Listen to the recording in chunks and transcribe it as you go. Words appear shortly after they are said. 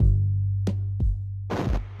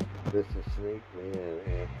This is Snake Man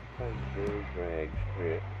at Pikesville Drag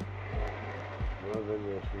Strip. Loving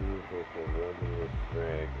this music and loving this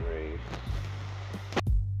drag race.